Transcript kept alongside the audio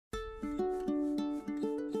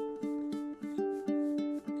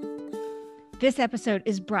This episode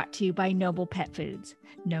is brought to you by Noble Pet Foods.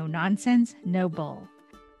 No nonsense, no bull.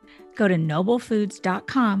 Go to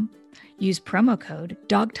noblefoods.com, use promo code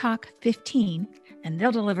DOGTALK15, and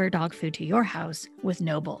they'll deliver dog food to your house with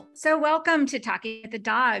Noble. So welcome to Talking with the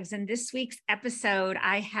Dogs. And this week's episode,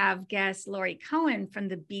 I have guest Lori Cohen from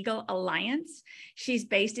the Beagle Alliance. She's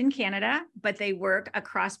based in Canada, but they work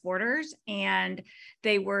across borders and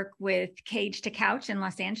they work with Cage to Couch in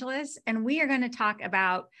Los Angeles. And we are going to talk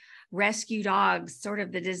about rescue dogs. Sort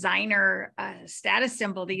of the designer status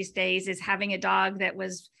symbol these days is having a dog that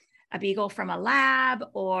was a beagle from a lab,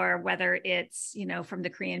 or whether it's, from the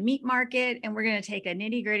Korean meat market. And we're going to take a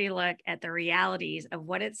nitty gritty look at the realities of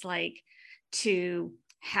what it's like to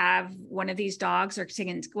have one of these dogs, or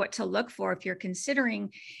what to look for if you're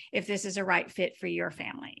considering if this is a right fit for your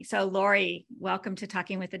family. So Lori, welcome to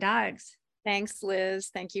Talking with the Dogs. Thanks,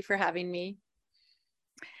 Liz. Thank you for having me.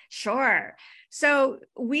 Sure. So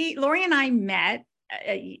Lori and I met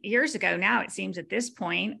years ago now, it seems at this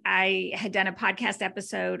point. I had done a podcast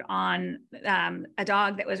episode on a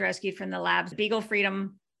dog that was rescued from the lab's Beagle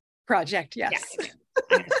Freedom Project. Yes.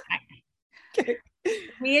 Okay.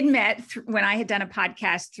 We had met when I had done a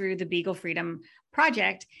podcast through the Beagle Freedom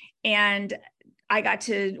Project, and I got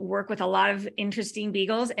to work with a lot of interesting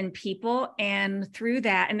beagles and people. And through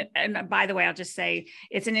that, and by the way, I'll just say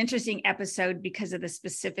it's an interesting episode because of the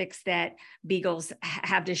specifics that beagles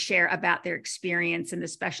have to share about their experience and the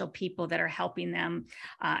special people that are helping them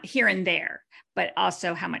here and there, but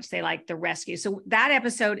also how much they like the rescue. So that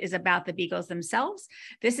episode is about the beagles themselves.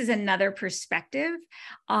 This is another perspective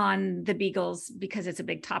on the beagles because it's a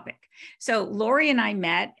big topic. So Lori and I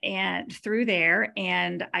met through there,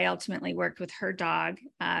 and I ultimately worked with her dog,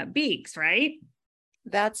 Beegs, right?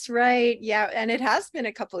 That's right. Yeah. And it has been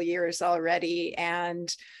a couple of years already.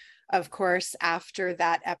 And of course, after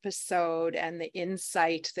that episode and the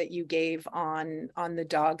insight that you gave on the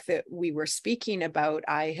dog that we were speaking about,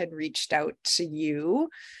 I had reached out to you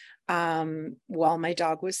while my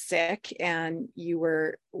dog was sick, and you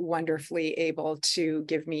were wonderfully able to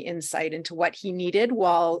give me insight into what he needed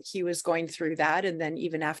while he was going through that, and then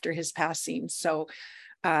even after his passing. So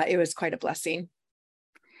it was quite a blessing.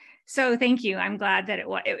 So thank you. I'm glad that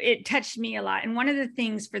it touched me a lot. And one of the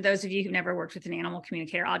things, for those of you who've never worked with an animal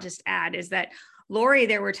communicator, I'll just add, is that Lori,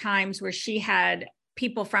 there were times where she had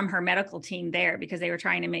people from her medical team there because they were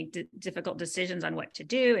trying to make difficult decisions on what to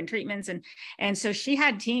do and treatments. And so she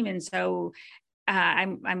had team. And so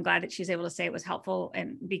I'm glad that she's able to say it was helpful,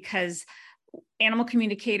 and because animal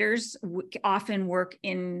communicators often work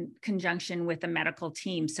in conjunction with the medical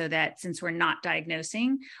team, so that since we're not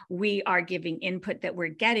diagnosing, we are giving input that we're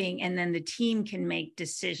getting, and then the team can make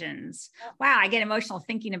decisions. Wow, I get emotional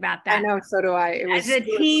thinking about that. I know, so do I. The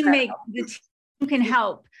team can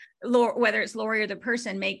help, whether it's Lori or the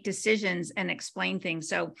person, make decisions and explain things.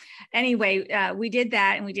 So anyway, we did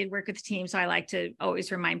that, and we did work with the team. So I like to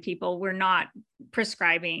always remind people we're not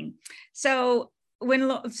prescribing. So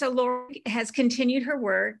Lori has continued her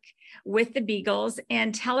work with the beagles,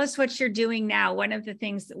 and tell us what you're doing now. One of the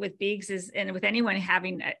things with Beegs is, and with anyone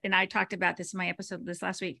having, and I talked about this in my episode this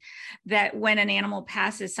last week, that when an animal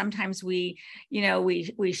passes, sometimes we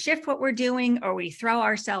shift what we're doing, or we throw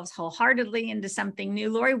ourselves wholeheartedly into something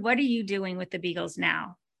new. Lori, what are you doing with the beagles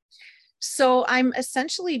now? So I'm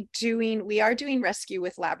essentially we are doing rescue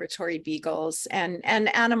with laboratory beagles and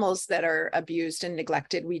animals that are abused and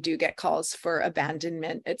neglected. We do get calls for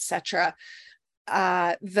abandonment, etc.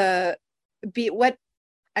 I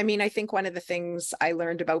think one of the things I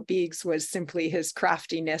learned about Beegs was simply his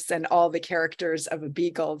craftiness and all the characters of a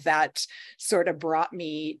beagle that sort of brought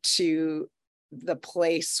me to the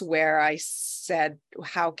place where I said,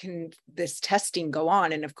 how can this testing go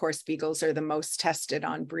on? And of course, beagles are the most tested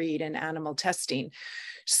on breed and animal testing.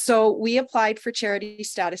 So we applied for charity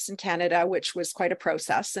status in Canada, which was quite a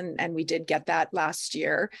process. And we did get that last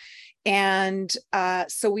year. And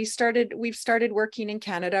so we've started working in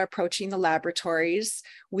Canada, approaching the laboratories.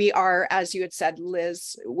 We are, as you had said,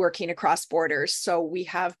 Liz, working across borders. So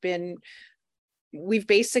we've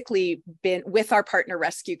basically been with our partner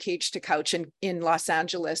Rescue Cage to Couch in Los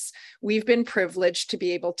Angeles. We've been privileged to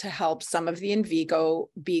be able to help some of the Envigo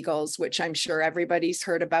beagles, which I'm sure everybody's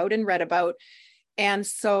heard about and read about. And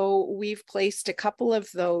so we've placed a couple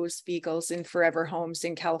of those beagles in forever homes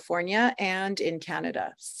in California and in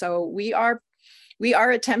Canada. So we are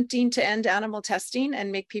attempting to end animal testing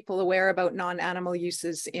and make people aware about non-animal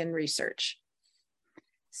uses in research.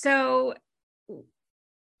 So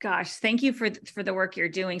gosh, thank you for the work you're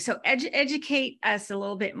doing. So educate us a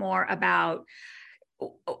little bit more about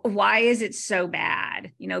why is it so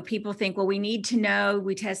bad? You know, people think, well, we need to know,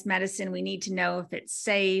 we test medicine, we need to know if it's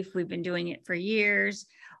safe. We've been doing it for years.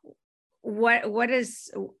 What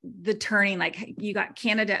is the turning? Like, you got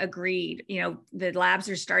Canada agreed, you know, the labs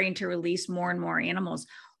are starting to release more and more animals.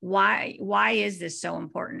 Why is this so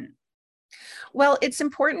important? Well, it's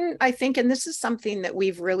important, I think, and this is something that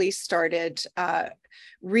we've really started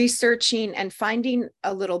researching and finding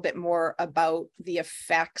a little bit more about the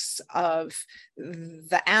effects of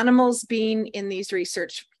the animals being in these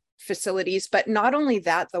research facilities, but not only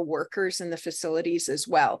that, the workers in the facilities as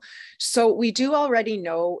well. So we do already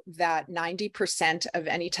know that 90% of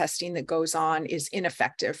any testing that goes on is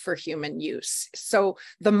ineffective for human use. So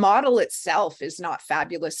the model itself is not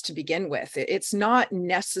fabulous to begin with. It's not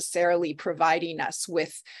necessarily providing us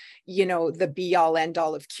with, you know, the be all end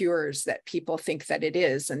all of cures that people think that it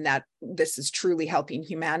is, and that this is truly helping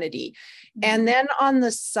humanity. And then on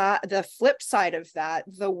the flip side of that,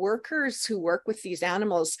 the workers who work with these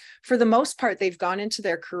animals, for the most part, they've gone into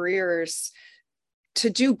their careers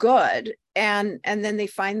to do good, and then they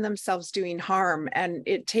find themselves doing harm, and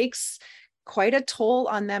it takes quite a toll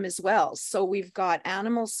on them as well. So we've got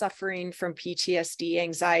animals suffering from PTSD,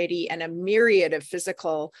 anxiety, and a myriad of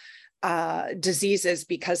physical diseases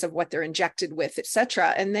because of what they're injected with,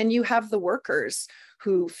 etc. And then you have the workers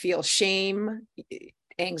who feel shame,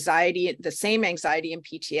 anxiety, the same anxiety and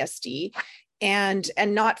PTSD, and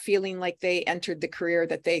not feeling like they entered the career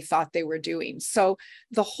that they thought they were doing. So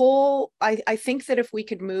the whole, I think that if we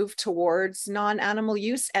could move towards non-animal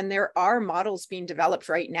use, and there are models being developed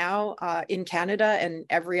right now in Canada and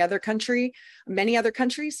every other country, many other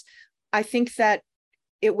countries, I think that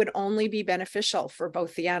it would only be beneficial for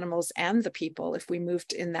both the animals and the people if we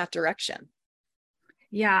moved in that direction.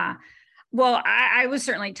 Yeah. Well, I was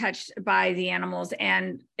certainly touched by the animals,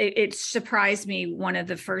 and it surprised me. One of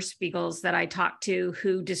the first beagles that I talked to,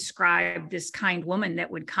 who described this kind woman that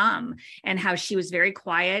would come, and how she was very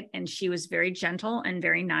quiet and she was very gentle and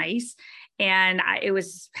very nice. And it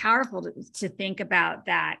was powerful to think about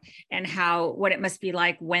that, and how, what it must be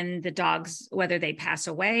like when the dogs, whether they pass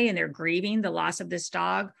away and they're grieving the loss of this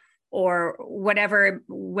dog, or whatever,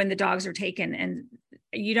 when the dogs are taken. And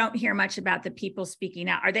you don't hear much about the people speaking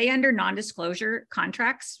out. Are they under non-disclosure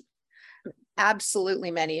contracts?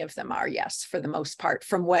 Absolutely, many of them are, yes, for the most part.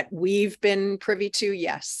 From what we've been privy to,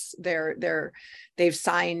 yes, they've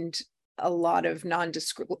signed a lot of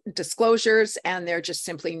non-disclosures, and they're just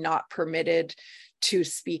simply not permitted to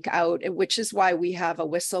speak out, which is why we have a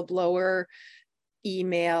whistleblower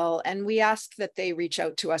email, and we ask that they reach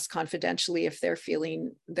out to us confidentially if they're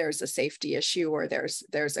feeling there's a safety issue or there's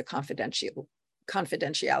a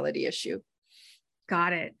confidentiality issue.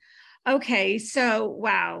 Got it. Okay. So,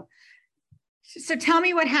 wow. So tell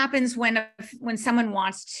me what happens when someone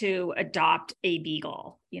wants to adopt a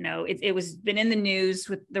beagle. You know, it was been in the news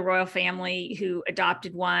with the royal family who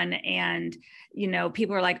adopted one, and, you know,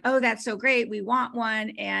 people are like, oh, that's so great, we want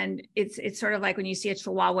one. And it's sort of like when you see a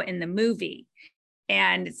Chihuahua in the movie,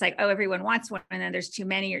 and it's like, oh, everyone wants one, and then there's too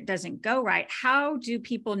many or it doesn't go right. How do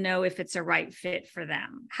people know if it's a right fit for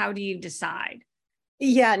them? How do you decide?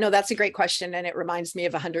 Yeah, no, that's a great question. And it reminds me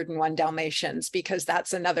of 101 Dalmatians, because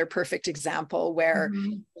that's another perfect example where,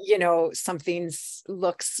 you know, something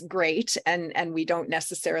looks great and we don't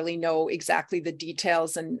necessarily know exactly the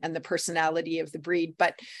details and the personality of the breed.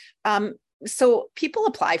 But so people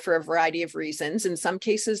apply for a variety of reasons. In some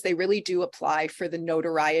cases, they really do apply for the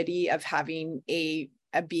notoriety of having a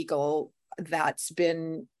beagle that's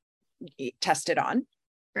been tested on.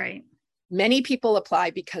 Right. Many people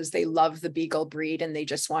apply because they love the beagle breed and they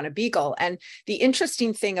just want a beagle. And the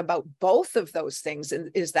interesting thing about both of those things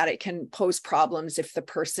is that it can pose problems if the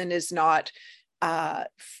person is not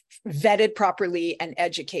vetted properly and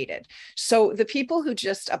educated. So the people who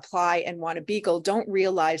just apply and want a beagle don't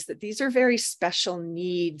realize that these are very special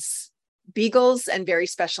needs beagles and very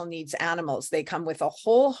special needs animals. They come with a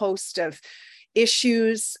whole host of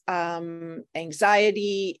issues,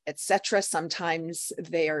 anxiety, etc. Sometimes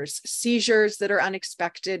there's seizures that are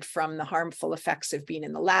unexpected from the harmful effects of being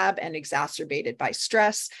in the lab and exacerbated by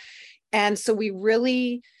stress. And so we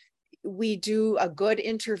do a good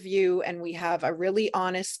interview, and we have a really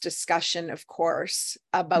honest discussion, of course,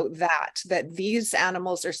 about that these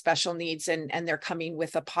animals are special needs, and they're coming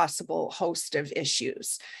with a possible host of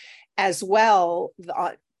issues. As well,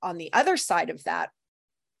 on the other side of that,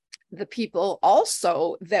 the people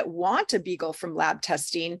also that want a beagle from lab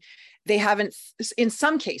testing, they haven't, in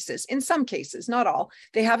some cases, not all,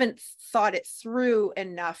 they haven't thought it through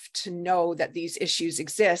enough to know that these issues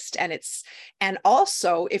exist. And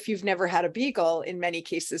also, if you've never had a beagle, in many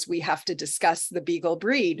cases, we have to discuss the beagle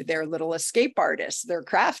breed. They're little escape artists. They're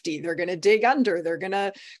crafty. They're going to dig under. They're going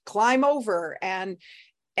to climb over. And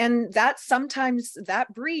that sometimes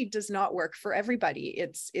that breed does not work for everybody.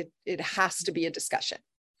 It has to be a discussion.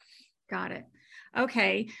 Got it.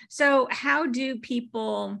 Okay. So how do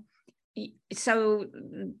people deal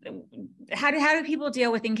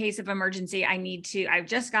with in case of emergency? I've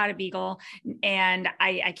just got a beagle and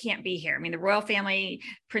I can't be here. I mean, the royal family,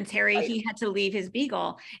 Prince Harry, right, he had to leave his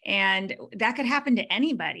beagle, and that could happen to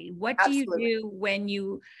anybody. What Absolutely. Do you do when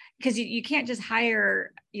because you can't just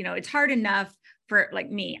hire, it's hard enough for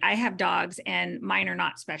like me. I have dogs and mine are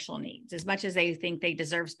not special needs as much as they think they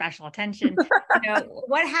deserve special attention.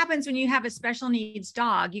 What happens when you have a special needs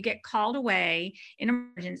dog? You get called away in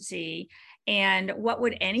emergency. And what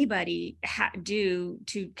would anybody do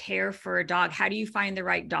to care for a dog? How do you find the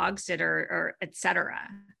right dog sitter, or et cetera?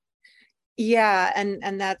 Yeah.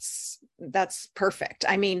 And that's perfect.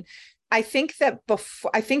 I mean, I think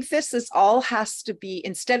this all has to be,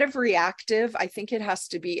 instead of reactive, I think it has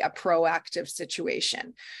to be a proactive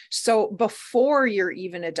situation. So before you're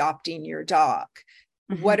even adopting your dog,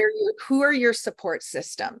 mm-hmm. Who are your support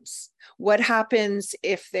systems? What happens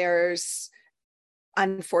if there's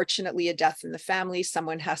unfortunately a death in the family,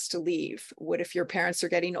 someone has to leave? What if your parents are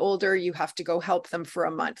getting older? You have to go help them for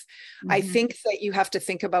a month. Mm-hmm. I think that you have to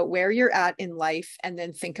think about where you're at in life, and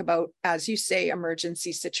then think about, as you say,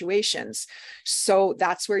 emergency situations. So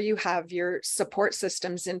that's where you have your support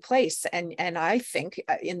systems in place. And I think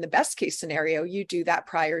in the best case scenario, you do that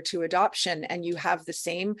prior to adoption, and you have the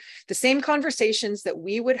same conversations that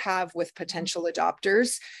we would have with potential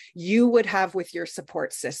adopters, you would have with your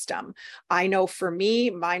support system. I know for me,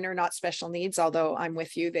 mine are not special needs, although I'm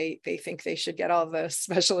with you. They think they should get all the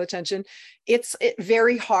special attention. It's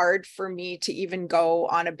very hard for me to even go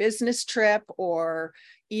on a business trip or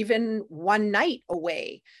even one night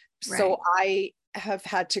away. Right. So I have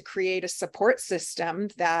had to create a support system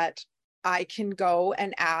that I can go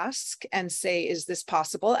and ask and say, is this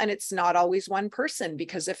possible? And it's not always one person,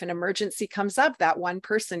 because if an emergency comes up, that one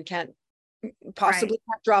person can't possibly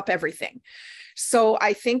right. drop everything. So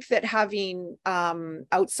I think that having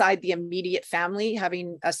outside the immediate family,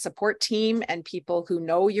 having a support team and people who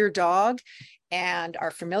know your dog and are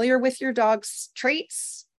familiar with your dog's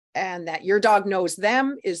traits, and that your dog knows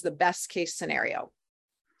them, is the best case scenario.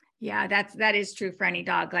 Yeah, that is true for any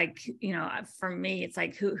dog. Like, for me, it's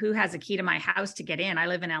like, who has a key to my house to get in? I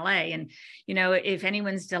live in LA, and, if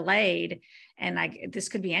anyone's delayed, and like, this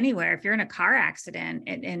could be anywhere, if you're in a car accident,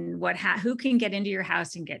 and who can get into your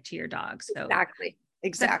house and get to your dog? So exactly.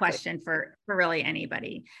 It's a question for really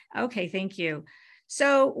anybody. Okay. Thank you.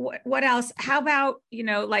 So what else? How about,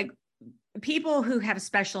 like people who have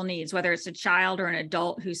special needs, whether it's a child or an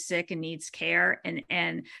adult who's sick and needs care,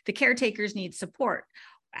 and the caretakers need support.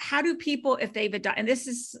 How do people, if they've adopted, and this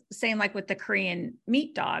is same like with the Korean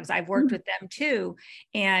meat dogs, I've worked mm-hmm. with them too.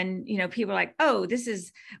 And, people are like, oh,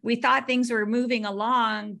 we thought things were moving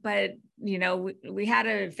along, but, we had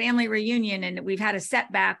a family reunion and we've had a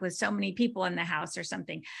setback with so many people in the house or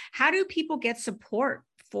something. How do people get support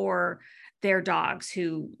for their dogs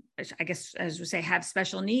who, I guess, as we say, have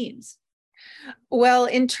special needs? Well,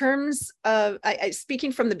 in terms of,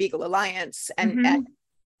 speaking from the Beagle Alliance, and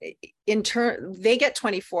in turn, they get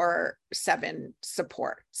 24/7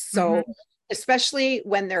 support. So mm-hmm. especially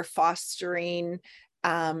when they're fostering,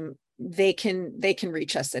 they can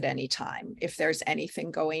reach us at any time if there's anything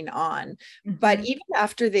going on. Mm-hmm. But even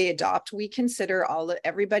after they adopt, we consider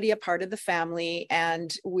everybody a part of the family,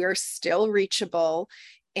 and we're still reachable.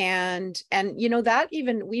 And that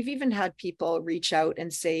we've even had people reach out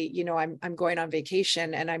and say, I'm going on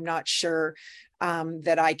vacation and I'm not sure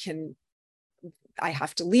that I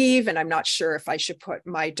have to leave, and I'm not sure if I should put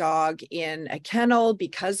my dog in a kennel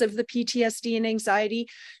because of the PTSD and anxiety.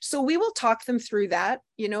 So we will talk them through that,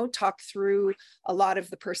 talk through a lot of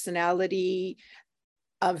the personality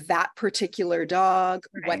of that particular dog,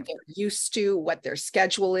 right. what they're used to, what their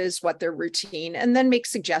schedule is, what their routine, and then make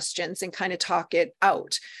suggestions and kind of talk it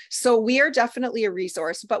out. So we are definitely a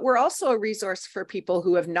resource, but we're also a resource for people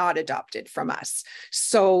who have not adopted from us.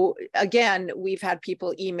 So again, we've had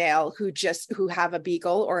people email who have a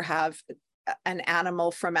beagle or have an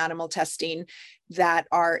animal from animal testing that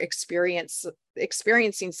are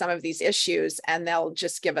experiencing some of these issues, and they'll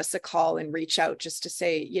just give us a call and reach out just to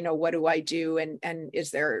say, what do I do? And is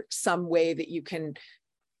there some way that you can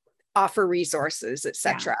offer resources,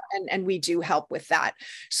 etc. And we do help with that.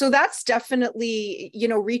 So that's definitely,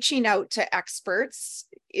 reaching out to experts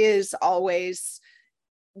is always,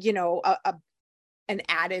 an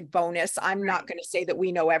added bonus. I'm not going to say that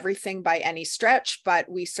we know everything by any stretch, but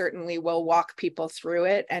we certainly will walk people through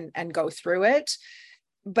it and go through it.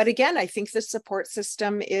 But again, I think the support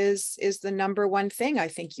system is the number one thing. I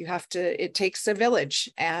think it takes a village,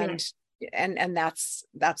 and that's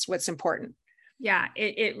what's important. Yeah,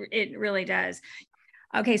 it really does.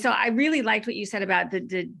 Okay, so I really liked what you said about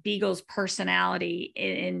the beagle's personality.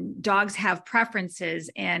 And dogs have preferences,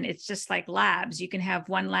 and it's just like labs. You can have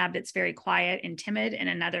one lab that's very quiet and timid, and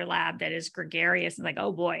another lab that is gregarious and like,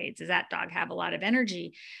 oh boy, does that dog have a lot of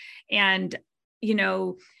energy? And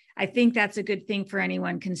I think that's a good thing for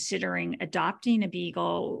anyone considering adopting a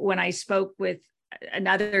beagle. When I spoke with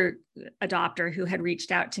another adopter who had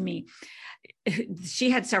reached out to me, she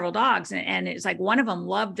had several dogs, and it's like one of them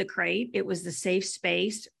loved the crate. It was the safe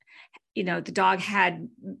space. The dog had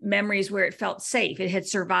memories where it felt safe. It had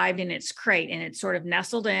survived in its crate, and it sort of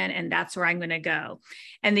nestled in, and that's where I'm going to go.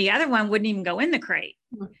 And the other one wouldn't even go in the crate.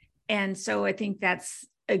 Mm-hmm. And so I think that's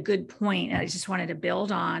a good point. I just wanted to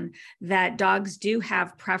build on that. Dogs do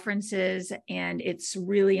have preferences, and it's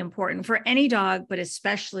really important for any dog, but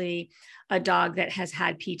especially a dog that has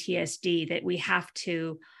had PTSD, that we have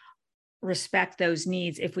to respect those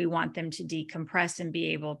needs if we want them to decompress and be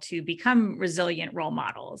able to become resilient role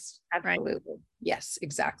models. Absolutely. Right? Yes,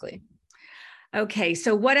 exactly. Okay.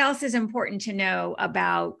 So what else is important to know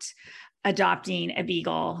about adopting a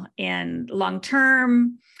beagle and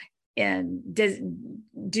long-term? And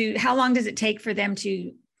how long does it take for them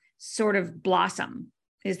to sort of blossom?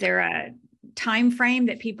 Is there a time frame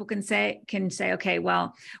that people can say, okay,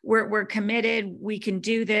 well, we're committed. We can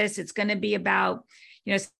do this. It's going to be about,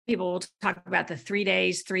 some people will talk about the 3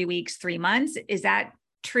 days, 3 weeks, 3 months. Is that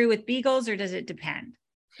true with beagles, or does it depend?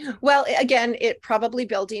 Well, again, it probably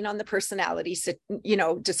building on the personality,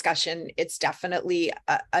 discussion. It's definitely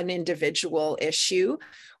an individual issue.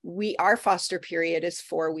 Our foster period is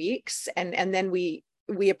 4 weeks, and then we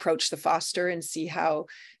approach the foster and see how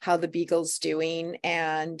the beagle's doing,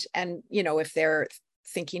 and if they're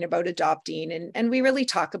thinking about adopting, and we really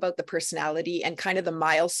talk about the personality and kind of the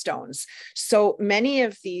milestones. So many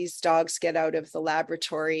of these dogs get out of the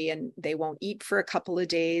laboratory and they won't eat for a couple of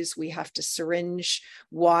days. We have to syringe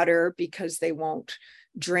water because they won't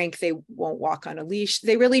drink, they won't walk on a leash.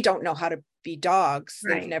 They really don't know how to be dogs.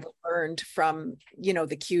 Right. They've never learned from,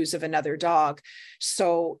 the cues of another dog.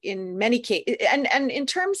 So in many cases, and in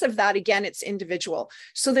terms of that, again, it's individual.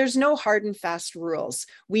 So there's no hard and fast rules.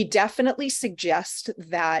 We definitely suggest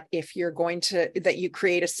that if you're that you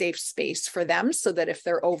create a safe space for them so that if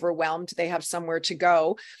they're overwhelmed, they have somewhere to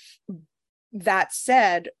go. That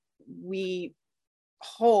said, we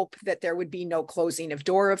hope that there would be no closing of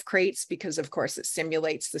door of crates, because of course it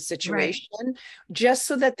simulates the situation, right, just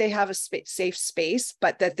so that they have a safe space,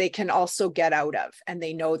 but that they can also get out of, and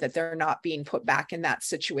they know that they're not being put back in that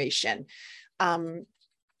situation.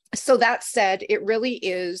 So that said, it really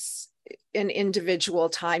is an individual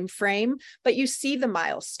time frame, but you see the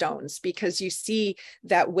milestones, because you see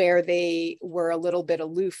that where they were a little bit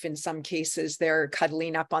aloof, in some cases they're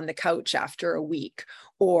cuddling up on the couch after a week,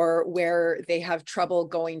 or where they have trouble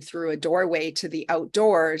going through a doorway to the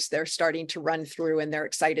outdoors, they're starting to run through and they're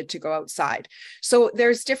excited to go outside. So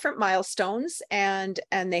there's different milestones, and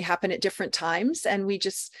they happen at different times, and we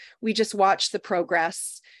just watch the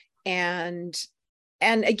progress. And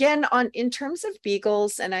again, in terms of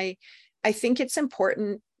beagles, and I think it's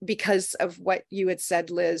important because of what you had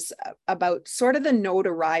said, Liz, about sort of the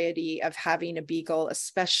notoriety of having a beagle,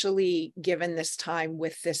 especially given this time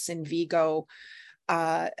with this Envigo,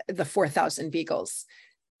 the 4,000 beagles.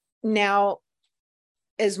 Now,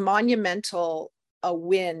 as monumental a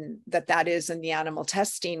win that is in the animal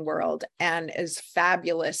testing world, and as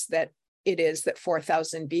fabulous that it is that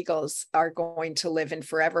 4,000 beagles are going to live in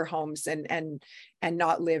forever homes and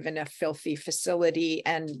not live in a filthy facility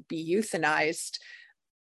and be euthanized,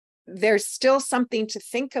 there's still something to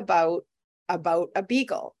think about a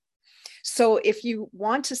beagle. So if you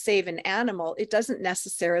want to save an animal, it doesn't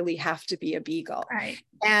necessarily have to be a beagle. Right.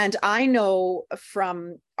 And I know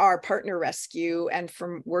from our partner rescue and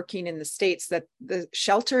from working in the States that the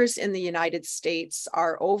shelters in the United States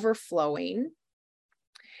are overflowing.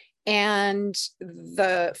 And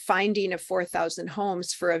the finding of 4,000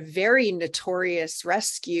 homes for a very notorious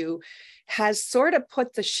rescue has sort of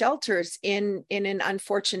put the shelters in an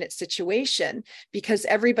unfortunate situation, because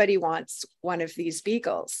everybody wants one of these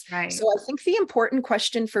beagles. Right. So I think the important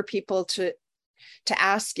question for people to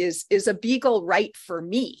ask is a beagle right for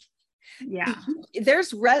me? Yeah.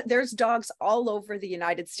 There's dogs all over the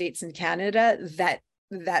United States and Canada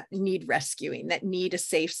that need rescuing, that need a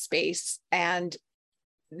safe space, and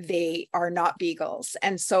they are not beagles.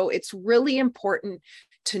 And so it's really important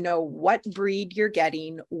to know what breed you're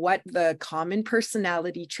getting, what the common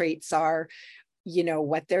personality traits are,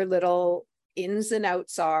 what their little ins and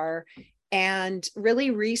outs are, and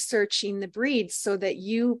really researching the breed so that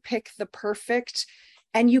you pick the perfect.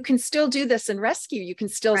 And you can still do this in rescue. You can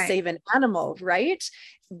still save an animal, right?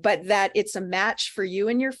 But that it's a match for you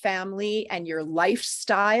and your family and your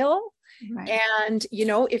lifestyle. Right. And,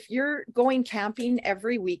 if you're going camping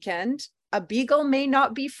every weekend, a beagle may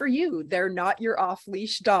not be for you. They're not your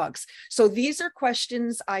off-leash dogs. So these are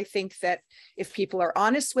questions I think that if people are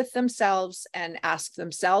honest with themselves and ask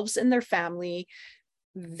themselves and their family,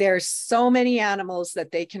 there's so many animals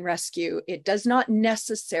that they can rescue. It does not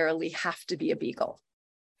necessarily have to be a beagle.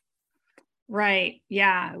 Right.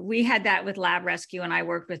 Yeah. We had that with Lab Rescue, and I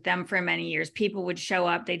worked with them for many years. People would show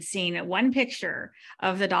up, they'd seen one picture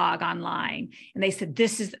of the dog online, and they said,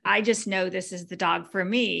 I just know this is the dog for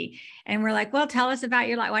me. And we're like, well, tell us about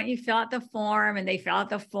your life. Why don't you fill out the form? And they fill out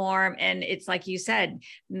the form. And it's like you said,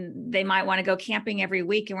 they might want to go camping every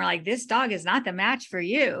week. And we're like, this dog is not the match for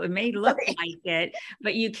you. It may look like it,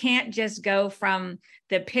 but you can't just go from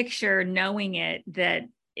the picture knowing that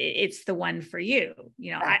it's the one for you.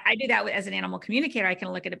 I do that as an animal communicator. I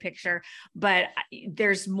can look at a picture, but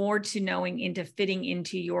there's more to knowing into fitting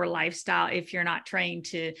into your lifestyle if you're not trained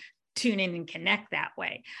to tune in and connect that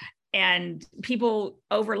way. And people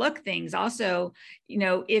overlook things. Also,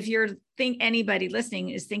 if anybody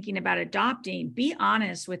listening is thinking about adopting, be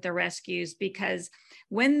honest with the rescues, because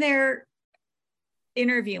when they're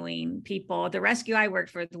interviewing people, the rescue I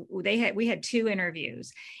worked for, we had 2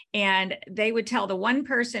 interviews, and they would tell the one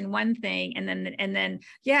person one thing, and then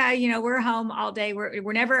we're home all day,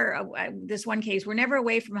 we're never, this one case, we're never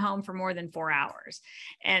away from home for more than 4 hours,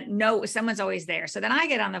 and no, someone's always there. So then I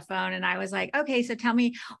get on the phone and I was like, okay, so tell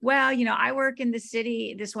me, well, I work in the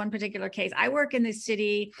city, this one particular case, I work in the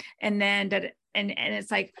city, and then and it's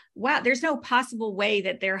like, wow, there's no possible way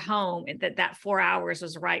that they're home, that 4 hours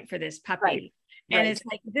was right for this puppy. Right. And it's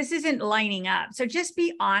like, this isn't lining up. So just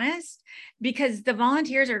be honest, because the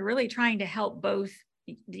volunteers are really trying to help both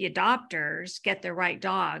the adopters get the right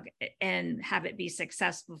dog and have it be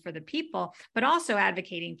successful for the people, but also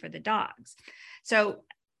advocating for the dogs. So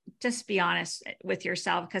just be honest with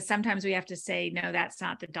yourself, because sometimes we have to say, no, that's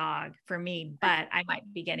not the dog for me, but I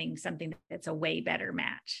might be getting something that's a way better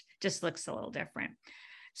match. Just looks a little different.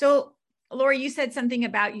 So Lori, you said something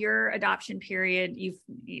about your adoption period. You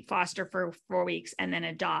foster for 4 weeks and then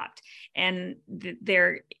adopt. And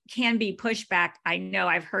there can be pushback. I know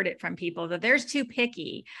I've heard it from people that there's too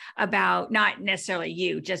picky about, not necessarily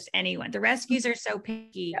you, just anyone. The rescues are so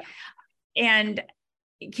picky. Yep. And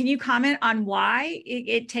can you comment on why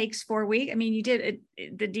it takes 4 weeks? I mean, you did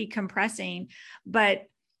the decompressing, but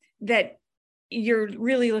that you're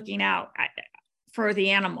really looking out for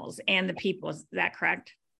the animals and the people. Is that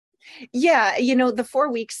correct? Yeah, the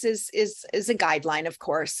 4 weeks is a guideline, of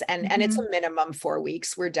course, and it's a minimum 4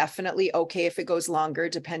 weeks. We're definitely okay if it goes longer,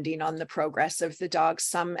 depending on the progress of the dog.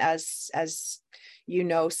 Some, as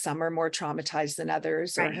some are more traumatized than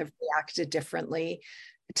others, or have reacted differently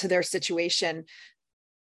to their situation.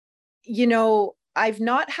 I've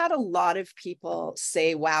not had a lot of people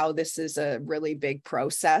say, wow, this is a really big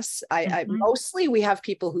process. I mostly, we have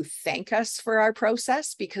people who thank us for our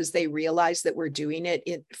process because they realize that we're doing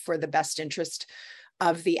it for the best interest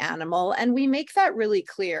of the animal. And we make that really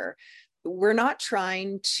clear. We're not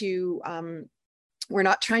trying to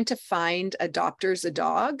find adopters a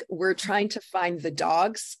dog. We're trying to find the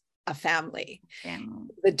dogs a family.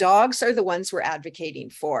 The dogs are the ones we're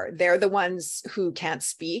advocating for. They're the ones who can't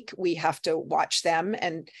speak. We have to watch them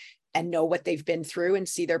and know what they've been through and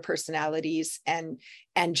see their personalities, and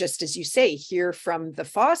just as you say, hear from the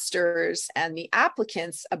fosters and the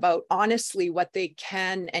applicants about honestly what they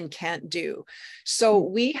can and can't do. So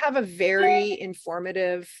we have a very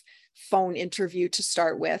informative phone interview to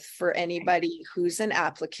start with for anybody who's an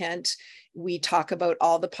applicant. We talk about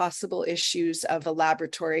all the possible issues of a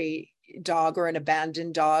laboratory dog or an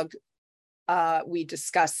abandoned dog. We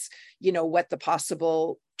discuss, what the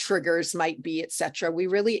possible triggers might be, etc. We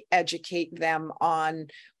really educate them on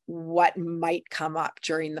what might come up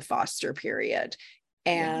during the foster period.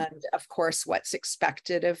 And of course, what's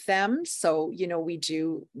expected of them. So,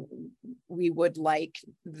 we would like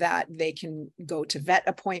that they can go to vet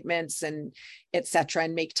appointments and et cetera,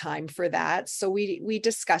 and make time for that. So we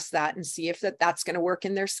discuss that and see if that's going to work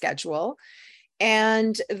in their schedule.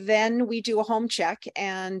 And then we do a home check.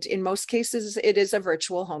 And in most cases, it is a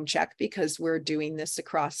virtual home check because we're doing this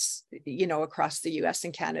across the US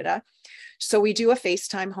and Canada. So we do a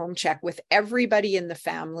FaceTime home check with everybody in the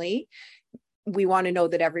family. We want to know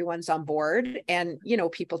that everyone's on board, and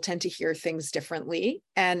people tend to hear things differently,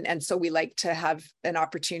 and so we like to have an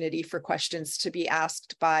opportunity for questions to be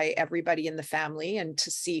asked by everybody in the family and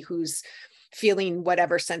to see who's feeling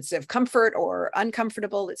whatever sense of comfort or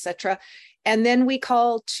uncomfortable, etc. And then we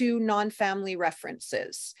call 2 non-family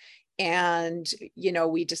references, and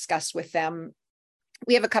we discuss with them.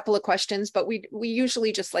 We have a couple of questions, but we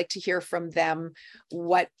usually just like to hear from them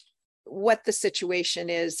what the situation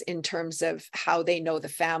is in terms of how they know the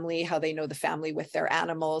family with their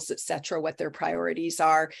animals, etc., what their priorities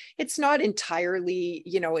are. It's not entirely,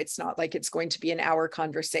 it's not like it's going to be an hour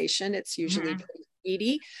conversation. It's usually pretty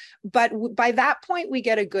speedy, but by that point we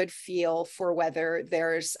get a good feel for whether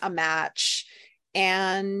there's a match,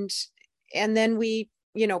 and then we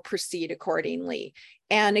proceed accordingly.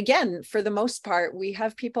 And again, for the most part, we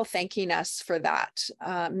have people thanking us for that.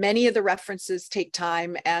 Many of the references take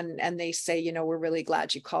time, and they say, we're really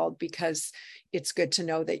glad you called because it's good to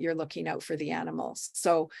know that you're looking out for the animals.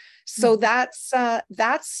 So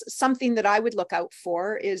that's something that I would look out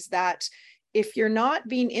for, is that if you're not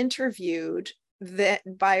being interviewed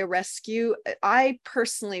by a rescue, I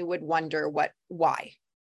personally would wonder why.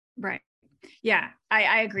 Right. Yeah,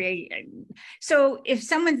 I agree. So if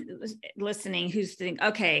someone's listening who's thinking,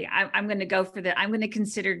 okay, I'm going to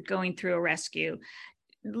consider going through a rescue,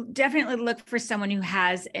 definitely look for someone who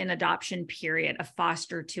has an adoption period, a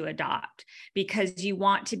foster to adopt, because you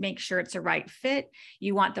want to make sure it's a right fit.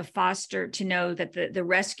 You want the foster to know that the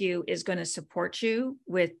rescue is going to support you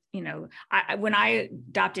with, when I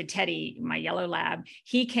adopted Teddy, my yellow lab,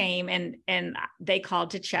 he came and they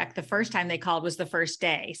called to check. The first time they called was the first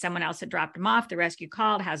day. Someone else had dropped him off. The rescue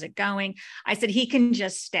called, how's it going? I said, he can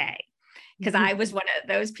just stay. Because I was one of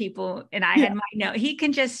those people, and I had my note, he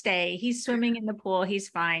can just stay. He's swimming in the pool. He's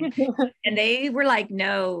fine. And they were like,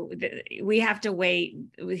 no, we have to wait.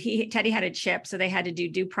 Teddy had a chip, so they had to do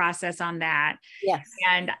due process on that. Yes.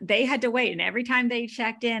 And they had to wait. And every time they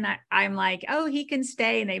checked in, I'm like, oh, he can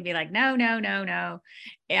stay. And they'd be like, no.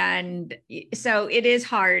 And so it is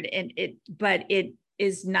hard, but it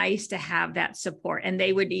is nice to have that support. And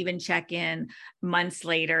they would even check in months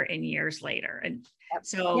later and years later. And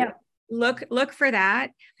so look for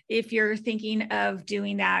that. If you're thinking of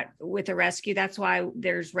doing that with a rescue, that's why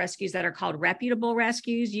there's rescues that are called reputable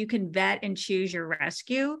rescues. You can vet and choose your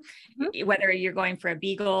rescue, whether you're going for a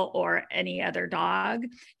beagle or any other dog,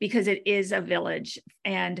 because it is a village.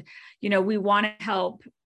 And, we want to help.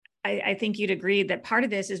 I think you'd agree that part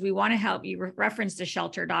of this is we want to help. You reference the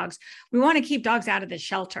shelter dogs. We want to keep dogs out of the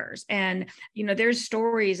shelters. And, there's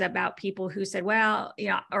stories about people who said, well,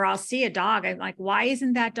 or I'll see a dog. I'm like, why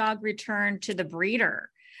isn't that dog returned to the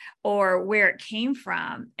breeder or where it came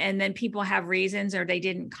from? And then people have reasons, or they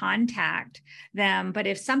didn't contact them. But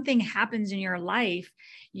if something happens in your life,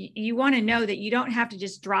 you want to know that you don't have to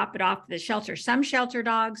just drop it off to the shelter. Some shelter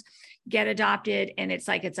dogs get adopted and it's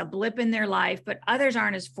like it's a blip in their life, but others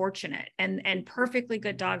aren't as fortunate, and perfectly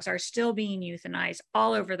good dogs are still being euthanized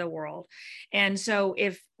all over the world. And so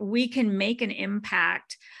if we can make an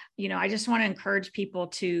impact, I just want to encourage people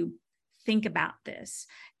to think about this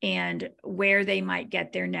and where they might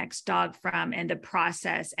get their next dog from, and the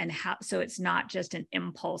process, and how, so it's not just an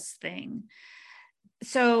impulse thing.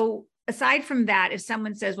 So aside from that, if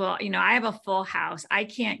someone says, well, I have a full house, I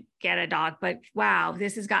can't get a dog, but wow,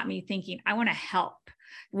 this has got me thinking, I want to help.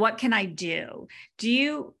 What can I do? Do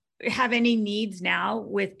you have any needs now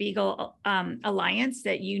with Beagle Alliance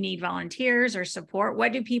that you need volunteers or support?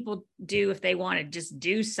 What do people do if they want to just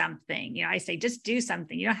do something? I say, just do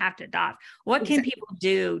something. You don't have to adopt. What can people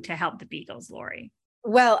do to help the Beagles, Lori?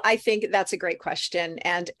 Well, I think that's a great question.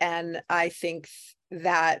 And I think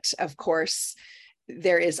that, of course,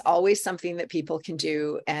 there is always something that people can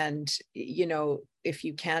do. And, if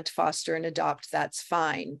you can't foster and adopt, that's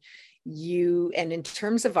fine. And in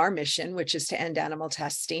terms of our mission, which is to end animal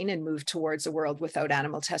testing and move towards a world without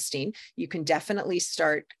animal testing, you can definitely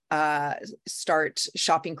start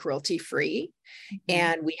shopping cruelty free.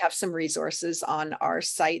 And we have some resources on our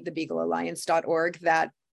site, thebeaglealliance.org,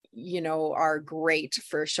 that are great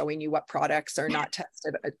for showing you what products are not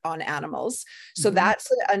tested on animals. So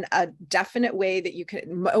that's a definite way that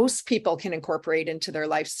most people can incorporate into their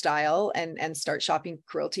lifestyle and start shopping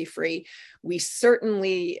cruelty free. We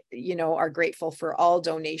certainly, are grateful for all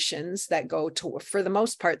donations that go to, for the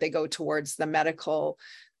most part, they go towards the medical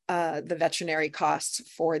the veterinary costs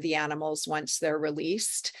for the animals once they're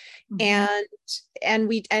released. Mm-hmm. And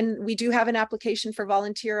we do have an application for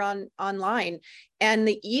volunteer online. And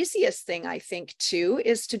the easiest thing, I think, too,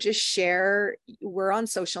 is to just share. We're on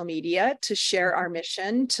social media, to share our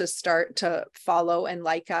mission, to start to follow and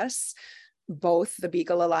like us, both the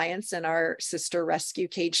Beagle Alliance and our sister rescue,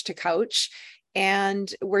 Cage to Couch.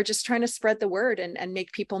 And we're just trying to spread the word and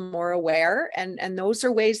make people more aware. And those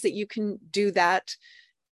are ways that you can do that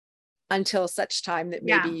until such time that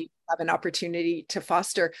maybe you have an opportunity to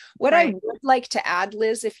foster. What I would like to add,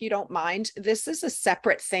 Liz, if you don't mind, this is a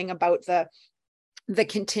separate thing about the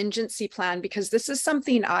contingency plan, because this is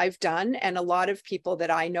something I've done and a lot of people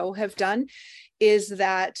that I know have done, is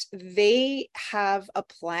that they have a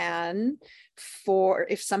plan for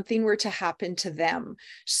if something were to happen to them.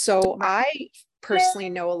 So I personally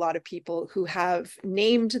know a lot of people who have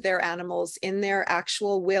named their animals in their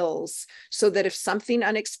actual wills, so that if something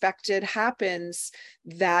unexpected happens,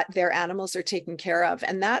 that their animals are taken care of.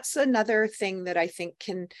 And that's another thing that I think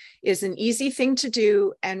is an easy thing to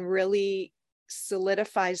do and really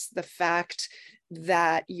solidifies the fact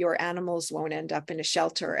that your animals won't end up in a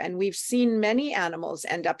shelter. And we've seen many animals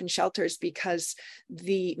end up in shelters because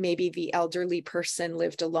maybe the elderly person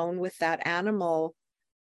lived alone with that animal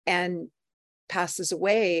and passes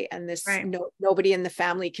away, and nobody in the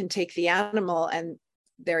family can take the animal, and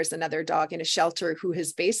there's another dog in a shelter who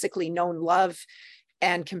has basically known love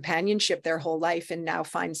and companionship their whole life and now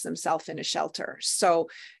finds themselves in a shelter. So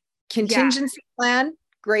contingency plan,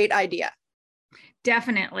 great idea.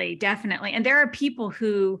 Definitely. And there are people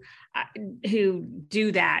who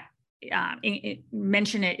do that.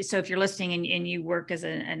 Mention it. So if you're listening and you work as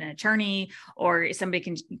an attorney, or somebody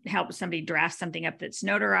can help somebody draft something up that's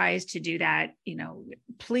notarized to do that,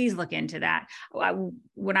 please look into that.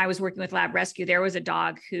 When I was working with Lab Rescue, there was a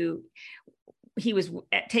dog who he was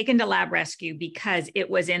taken to Lab Rescue because it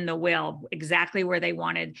was in the will exactly where they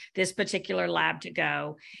wanted this particular lab to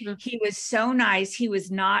go. Mm-hmm. He was so nice. He was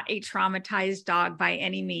not a traumatized dog by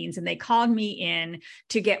any means. And they called me in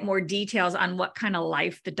to get more details on what kind of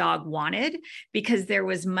life the dog wanted, because there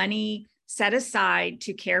was money set aside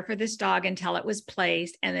to care for this dog until it was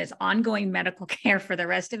placed, and this ongoing medical care for the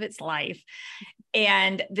rest of its life.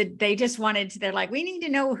 And they just they're like, we need to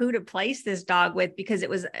know who to place this dog with, because it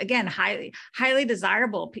was, again, highly, highly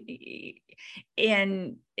desirable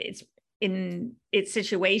in its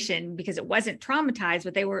situation, because it wasn't traumatized,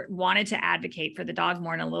 but they wanted to advocate for the dog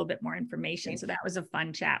more and a little bit more information. So that was a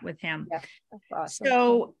fun chat with him. Yeah, that's awesome.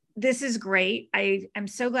 So this is great. I'm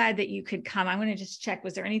so glad that you could come. I'm going to just check.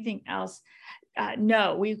 Was there anything else?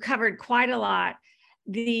 No, we covered quite a lot.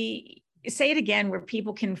 Say it again, where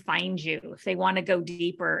people can find you if they want to go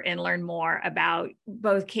deeper and learn more about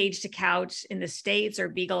both Cage to Couch in the States or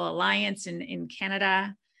Beagle Alliance in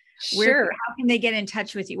Canada. Sure. How can they get in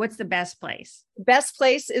touch with you? What's the best place? Best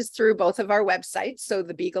place is through both of our websites. So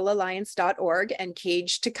the beaglealliance.org and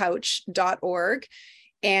cagetocouch.org.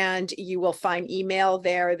 And you will find email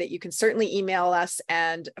there that you can certainly email us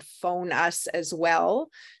and phone us as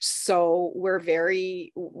well. So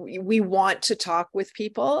we want to talk with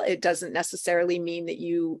people. It doesn't necessarily mean that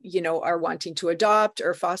you are wanting to adopt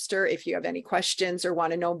or foster. If you have any questions or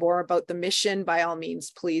want to know more about the mission, by all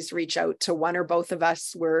means, please reach out to one or both of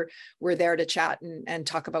us. We're there to chat and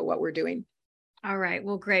talk about what we're doing. All right.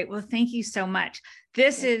 Well, great. Well, thank you so much.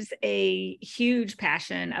 This is a huge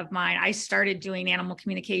passion of mine. I started doing animal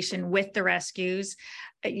communication with the rescues,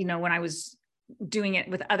 when I was doing it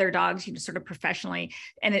with other dogs, sort of professionally.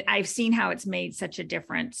 And I've seen how it's made such a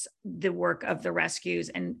difference, the work of the rescues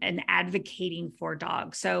and advocating for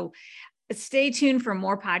dogs. So stay tuned for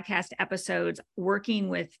more podcast episodes working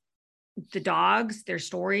with the dogs, their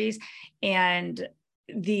stories, and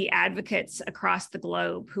the advocates across the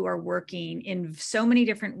globe who are working in so many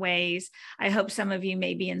different ways. I hope some of you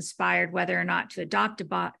may be inspired, whether or not to adopt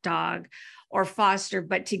a dog or foster,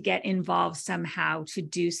 but to get involved somehow, to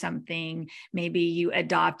do something. Maybe you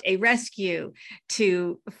adopt a rescue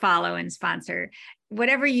to follow and sponsor.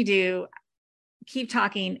 Whatever you do, keep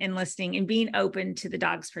talking and listening and being open to the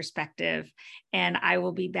dog's perspective. And I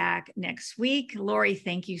will be back next week. Lori,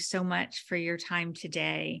 thank you so much for your time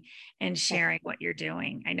today and sharing what you're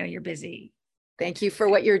doing. I know you're busy. Thank you for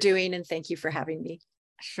what you're doing, and thank you for having me.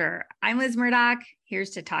 Sure. I'm Liz Murdoch. Here's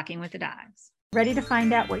to Talking with the Dogs. Ready to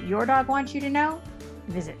find out what your dog wants you to know?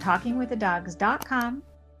 Visit talkingwiththedogs.com,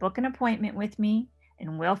 book an appointment with me,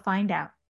 and we'll find out.